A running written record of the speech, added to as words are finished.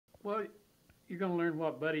Well, you're going to learn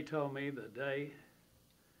what Buddy told me the day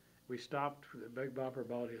we stopped. The Big Bopper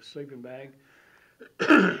bought his sleeping bag.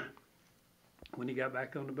 When he got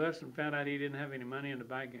back on the bus and found out he didn't have any money in the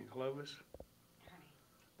bank in Clovis.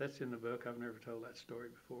 That's in the book. I've never told that story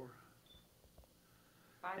before.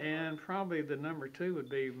 And probably the number 2 would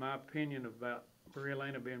be my opinion about Maria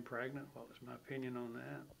Elena being pregnant. What was my opinion on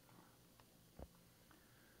that?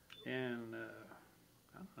 And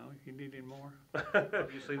I don't know, you need any more?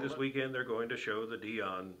 Obviously this weekend they're going to show the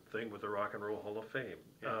Dion thing with the Rock and Roll Hall of Fame.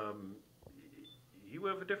 Yeah. You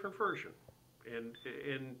have a different version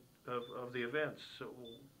of the events. So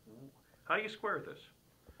how do you square this?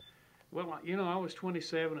 Well, you know, I was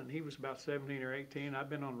 27 and he was about 17 or 18. I've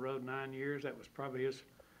been on the road 9 years. That was probably his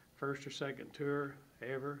first or second tour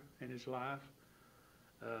ever in his life.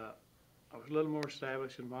 I was a little more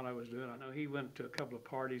established in what I was doing. I know he went to a couple of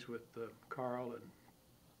parties with Carl and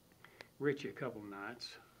Ritchie a couple of nights.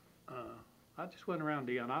 I just went around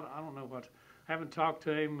Dion. I don't know what. I haven't talked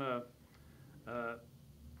to him. I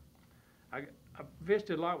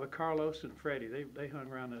visited a lot with Carlos and Freddie. They hung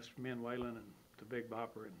around us, me and Waylon and the Big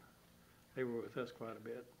Bopper, and they were with us quite a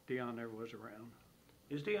bit. Dion never was around.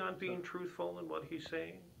 Is Dion being truthful in what he's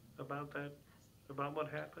saying about that, about what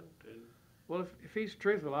happened? Well, if he's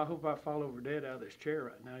truthful, I hope I fall over dead out of this chair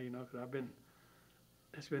right now, you know, because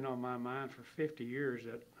it's been on my mind for 50 years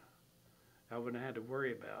that I wouldn't have had to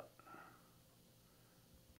worry about.